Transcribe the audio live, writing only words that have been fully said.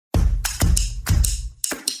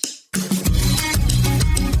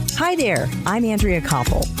Hi there, I'm Andrea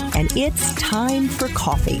Koppel, and it's Time for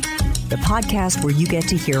Coffee, the podcast where you get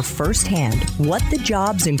to hear firsthand what the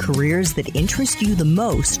jobs and careers that interest you the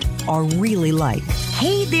most are really like.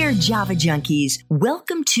 Hey there, Java junkies.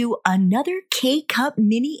 Welcome to another K-Cup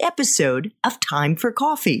mini episode of Time for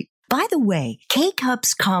Coffee. By the way,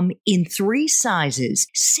 K-Cups come in 3 sizes,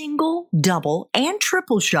 single, double, and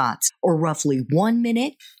triple shots, or roughly 1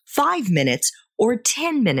 minute, 5 minutes, or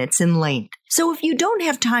 10 minutes in length. So if you don't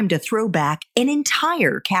have time to throw back an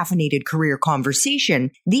entire caffeinated career conversation,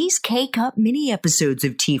 these K-Cup mini episodes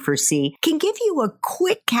of T4C can give you a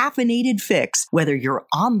quick caffeinated fix, whether you're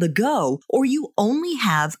on the go or you only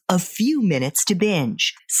have a few minutes to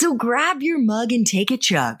binge. So grab your mug and take a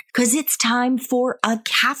chug, because it's time for a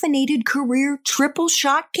caffeinated career triple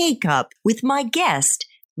shot K-Cup with my guest,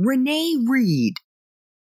 Renee Reid.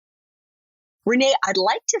 Renee, I'd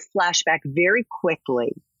like to flash back very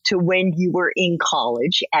quickly to when you were in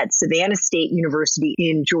college at Savannah State University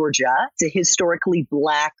in Georgia. It's a historically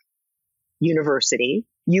Black university.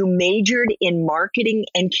 You majored in marketing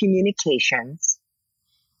and communications.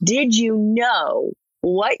 Did you know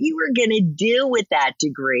what you were going to do with that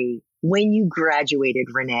degree when you graduated,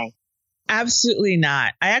 Renee? Absolutely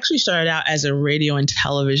not. I actually started out as a radio and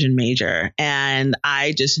television major, and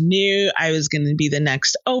I just knew I was going to be the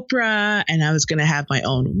next Oprah, and I was going to have my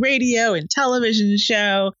own radio and television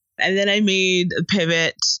show. And then I made a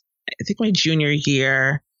pivot, I think my junior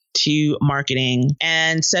year, to marketing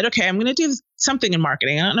and said, okay, I'm going to do something in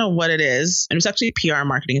marketing. I don't know what it is. And it was actually PR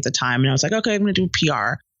marketing at the time. And I was like, okay, I'm going to do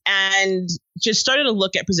PR. And just started to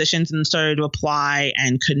look at positions and started to apply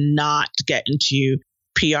and could not get into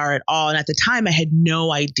PR at all. And at the time, I had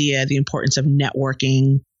no idea the importance of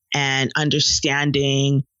networking and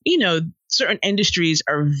understanding, certain industries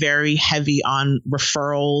are very heavy on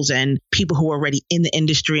referrals and people who are already in the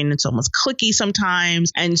industry, and it's almost cliquey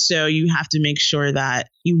sometimes. And so you have to make sure that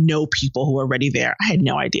you know people who are already there. I had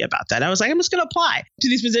no idea about that. I was like, I'm just going to apply to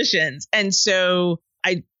these positions. And so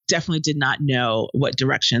I definitely did not know what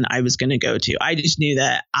direction I was going to go to. I just knew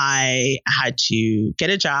that I had to get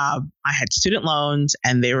a job. I had student loans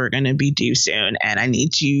and they were going to be due soon, and I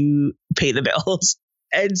need to pay the bills.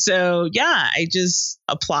 And so, I just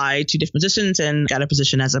applied to different positions and got a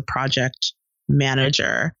position as a project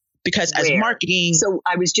manager because as marketing. So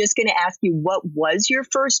I was just going to ask you, what was your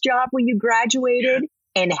first job when you graduated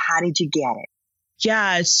and how did you get it?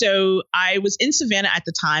 Yeah, so I was in Savannah at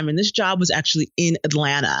the time, and this job was actually in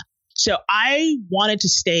Atlanta. So I wanted to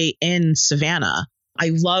stay in Savannah.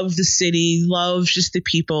 I love the city, love just the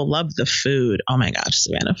people, love the food. Oh my gosh,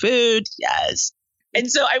 Savannah food, yes. And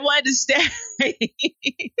so I wanted to stay,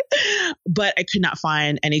 but I could not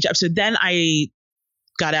find any job. So then I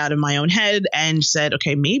got out of my own head and said,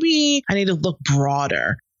 okay, maybe I need to look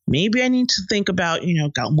broader. Maybe I need to think about,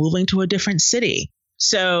 moving to a different city.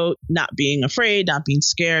 So not being afraid, not being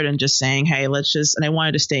scared, and just saying, hey, and I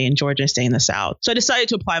wanted to stay in Georgia, stay in the South. So I decided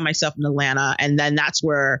to apply myself in Atlanta. And then that's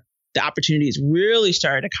where the opportunities really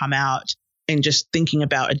started to come out, and just thinking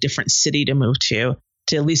about a different city to move to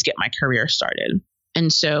at least get my career started.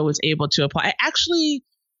 And so I was able to apply. I actually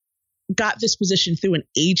got this position through an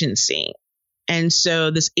agency. And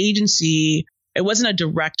so this agency, it wasn't a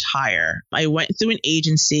direct hire. I went through an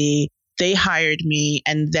agency. They hired me.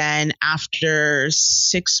 And then after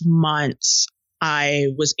 6 months, I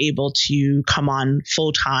was able to come on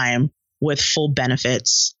full time with full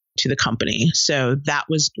benefits to the company. So that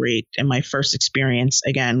was great. And my first experience,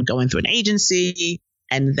 again, going through an agency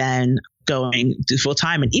and then going to full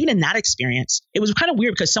time. And even in that experience, it was kind of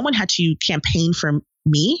weird because someone had to campaign for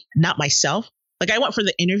me, not myself. Like I went for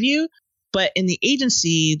the interview. But in the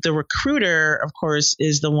agency, the recruiter, of course,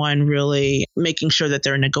 is the one really making sure that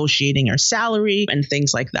they're negotiating your salary and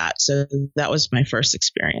things like that. So that was my first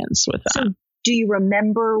experience with that. So do you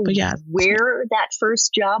remember where that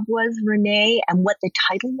first job was, Renee, and what the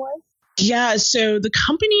title was? Yeah, so the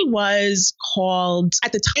company was called,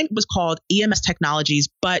 at the time it was called EMS Technologies,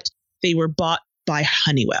 but they were bought by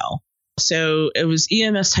Honeywell. So it was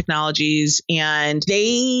EMS Technologies, and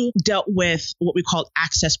they dealt with what we called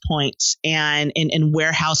access points and in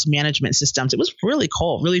warehouse management systems. It was really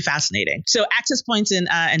cool, really fascinating. So access points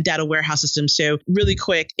and data warehouse systems. So really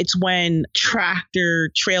quick, it's when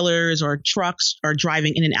tractor trailers or trucks are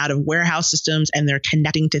driving in and out of warehouse systems and they're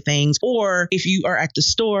connecting to things. Or if you are at the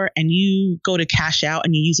store and you go to cash out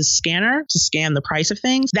and you use a scanner to scan the price of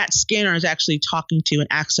things, that scanner is actually talking to an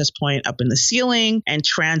access point up in the ceiling and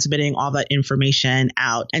transmitting all that information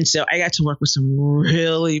out. And so I got to work with some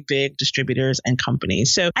really big distributors and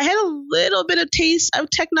companies. So I had a little bit of taste of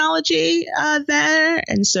technology there.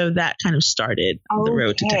 And so that kind of started the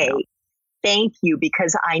road to technology. thank you,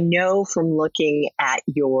 because I know from looking at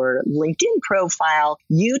your LinkedIn profile,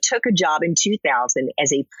 you took a job in 2000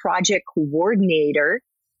 as a project coordinator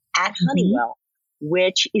at Honeywell,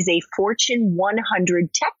 which is a Fortune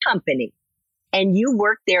 100 tech company. And you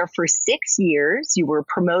worked there for 6 years. You were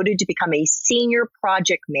promoted to become a senior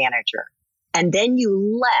project manager. And then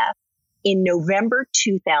you left in November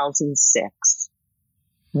 2006.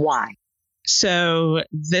 Why? So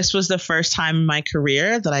this was the first time in my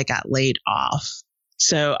career that I got laid off.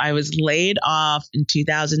 So I was laid off in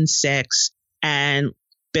 2006 and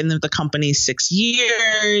been with the company 6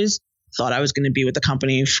 years. Thought I was going to be with the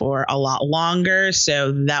company for a lot longer.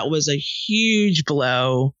 So that was a huge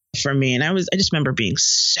blow for me. And I just remember being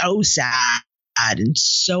so sad and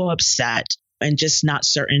so upset and just not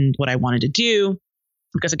certain what I wanted to do.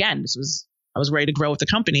 Because again, I was ready to grow with the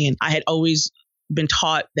company. And I had always been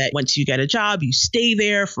taught that once you get a job, you stay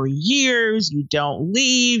there for years, you don't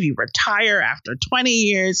leave, you retire after 20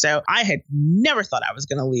 years. So I had never thought I was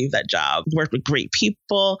going to leave that job, worked with great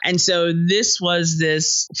people. And so this was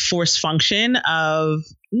this force function of,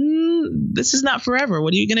 this is not forever.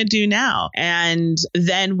 What are you going to do now? And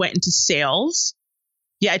then went into sales.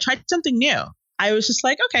 Yeah, I tried something new. I was just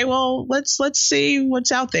like, okay, well, let's see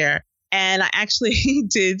what's out there. And I actually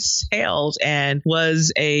did sales and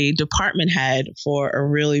was a department head for a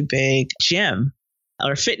really big gym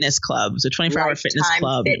or fitness club. It was a 24-hour fitness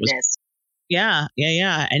club. Fitness. Yeah.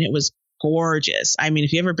 And it was gorgeous. I mean,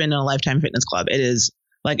 if you've ever been to a Lifetime Fitness Club, it is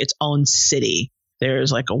like its own city.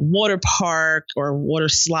 There's like a water park or water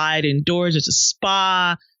slide indoors. There's a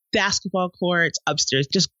spa, basketball courts upstairs,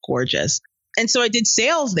 just gorgeous. And so I did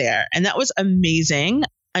sales there, and that was amazing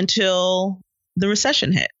until the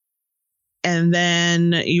recession hit. And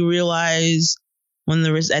then you realize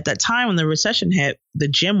at that time when the recession hit, the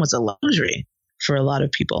gym was a luxury for a lot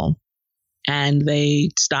of people. And they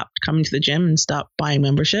stopped coming to the gym and stopped buying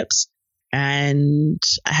memberships. And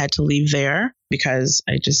I had to leave there because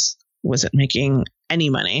I just wasn't making any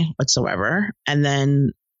money whatsoever. And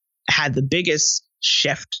then had the biggest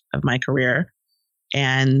shift of my career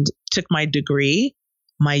and took my degree,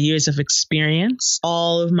 my years of experience,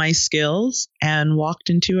 all of my skills, and walked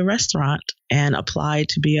into a restaurant and applied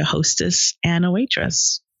to be a hostess and a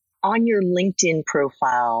waitress. On your LinkedIn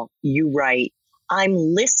profile, you write, I'm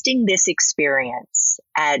listing this experience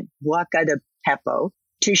at Boca de Pepo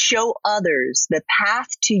to show others the path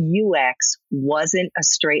to UX wasn't a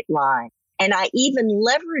straight line. And I even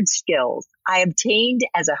leveraged skills I obtained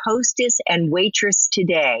as a hostess and waitress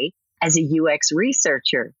today as a UX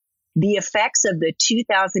researcher. The effects of the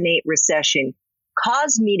 2008 recession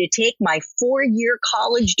caused me to take my 4-year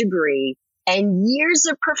college degree and years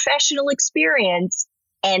of professional experience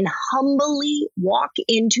and humbly walk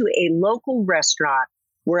into a local restaurant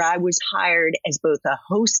where I was hired as both a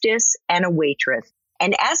hostess and a waitress.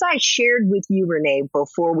 And as I shared with you, Renee,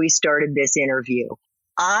 before we started this interview,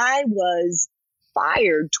 I was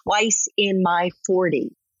fired twice in my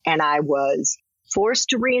 40s, and I was forced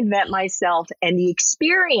to reinvent myself, and the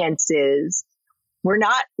experiences were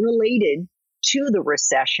not related to the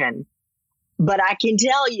recession. But I can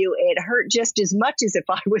tell you it hurt just as much as if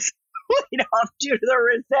I was laid off due to the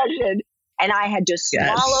recession. And I had to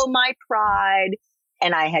swallow my pride,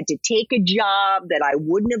 and I had to take a job that I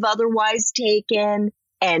wouldn't have otherwise taken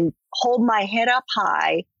and hold my head up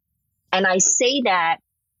high. And I say that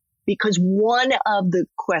because one of the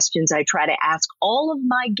questions I try to ask all of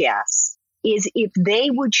my guests is if they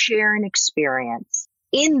would share an experience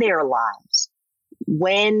in their lives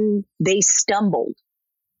when they stumbled,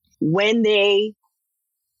 when they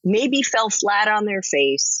maybe fell flat on their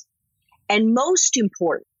face, and most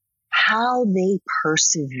important, how they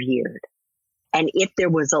persevered, and if there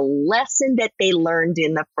was a lesson that they learned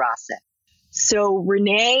in the process. So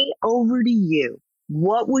Renee, over to you.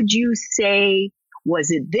 What would you say?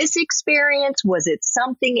 Was it this experience? Was it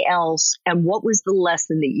something else? And what was the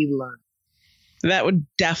lesson that you learned? That would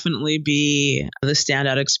definitely be the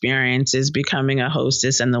standout experience, is becoming a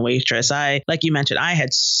hostess and the waitress. Like you mentioned, I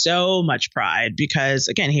had so much pride because,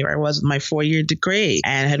 again, here I was with my 4-year degree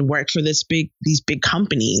and had worked for these big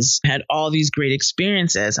companies, had all these great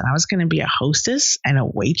experiences, and I was going to be a hostess and a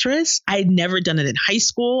waitress. I had never done it in high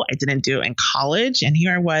school. I didn't do it in college. And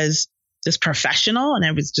here I was, this professional, and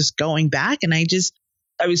I was just going back, and I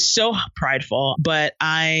was so prideful, but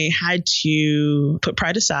I had to put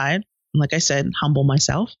pride aside. Like I said, humble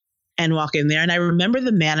myself and walk in there. And I remember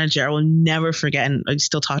the manager, I will never forget, and I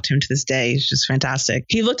still talk to him to this day. He's just fantastic.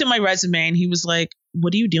 He looked at my resume and he was like,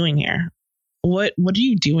 what are you doing here? What are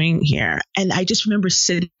you doing here? And I just remember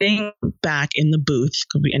sitting back in the booth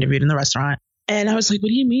because we interviewed in the restaurant. And I was like, what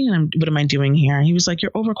do you mean? What am I doing here? And he was like,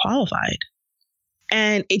 you're overqualified.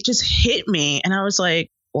 And it just hit me. And I was like,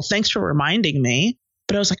 well, thanks for reminding me.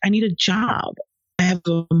 But I was like, I need a job. I have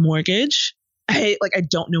a mortgage. I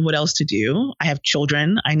don't know what else to do. I have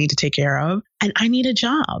children I need to take care of, and I need a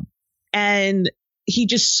job. And he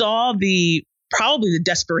just saw probably the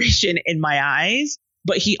desperation in my eyes,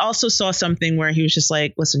 but he also saw something where he was just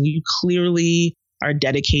like, listen, you clearly are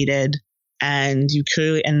dedicated, and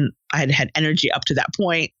I had had energy up to that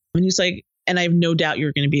point. And he's like, and I have no doubt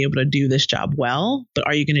you're going to be able to do this job well, but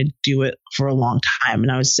are you going to do it for a long time?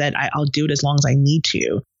 And I said, I'll do it as long as I need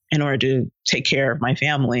to in order to take care of my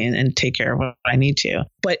family and take care of what I need to.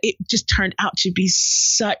 But it just turned out to be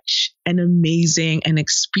such an amazing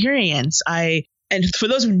experience. And for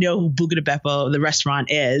those who know who Buca di Beppo, the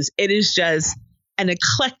restaurant is, it is just an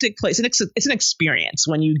eclectic place. And it's an experience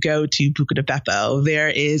when you go to Buca di Beppo. There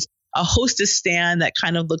is a hostess stand that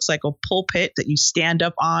kind of looks like a pulpit that you stand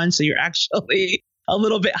up on. So you're actually a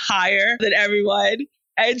little bit higher than everyone.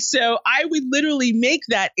 And so I would literally make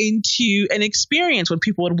that into an experience. When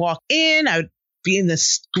people would walk in, I would be in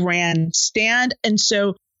this grand stand. And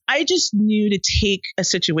so I just knew to take a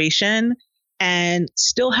situation and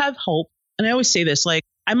still have hope. And I always say this, like,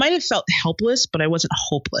 I might have felt helpless, but I wasn't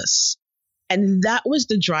hopeless. And that was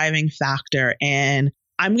the driving factor. And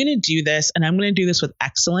I'm going to do this, and I'm going to do this with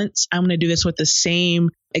excellence. I'm going to do this with the same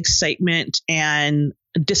excitement and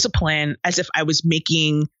discipline as if I was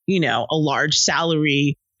making, a large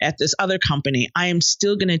salary at this other company. I am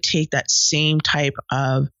still going to take that same type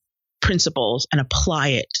of principles and apply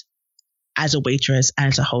it as a waitress and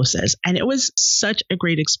as a hostess. And it was such a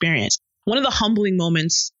great experience. One of the humbling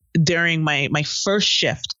moments during my first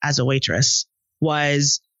shift as a waitress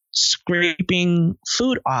was scraping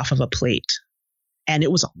food off of a plate. And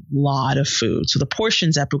it was a lot of food. So the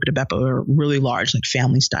portions at Buca di Beppo were really large, like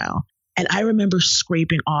family style. And I remember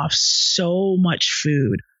scraping off so much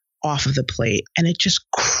food off of the plate. And it just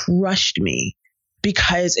crushed me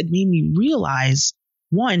because it made me realize,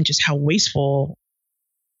 one, just how wasteful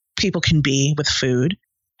people can be with food,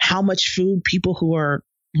 how much food people who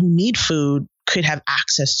need food could have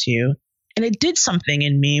access to. And it did something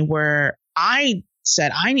in me where I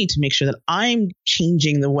said, I need to make sure that I'm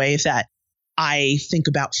changing the way that I think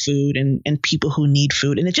about food and people who need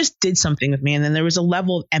food. And it just did something with me. And then there was a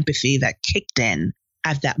level of empathy that kicked in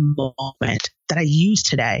at that moment that I use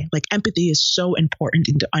today. Like, empathy is so important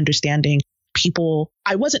into understanding people.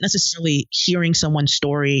 I wasn't necessarily hearing someone's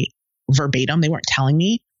story verbatim. They weren't telling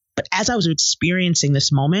me. But as I was experiencing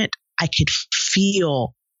this moment, I could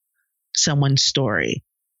feel someone's story.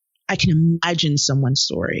 I can imagine someone's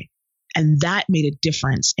story. And that made a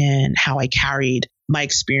difference in how I carried my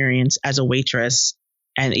experience as a waitress.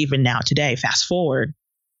 And even now today, fast forward,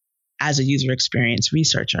 as a user experience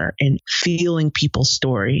researcher, and feeling people's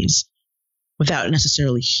stories without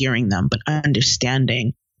necessarily hearing them, but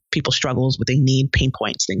understanding people's struggles, what they need, pain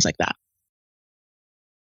points, things like that.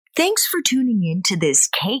 Thanks for tuning in to this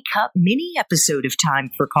K-Cup mini episode of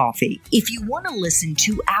Time for Coffee. If you want to listen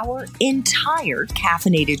to our entire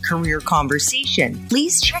caffeinated career conversation,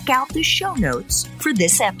 please check out the show notes for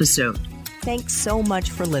this episode. Thanks so much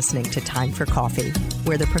for listening to Time for Coffee,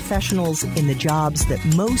 where the professionals in the jobs that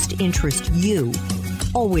most interest you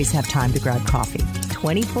always have time to grab coffee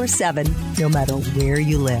 24/7, no matter where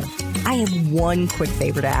you live. I have one quick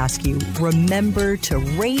favor to ask you. Remember to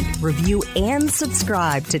rate, review, and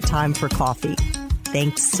subscribe to Time for Coffee.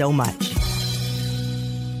 Thanks so much.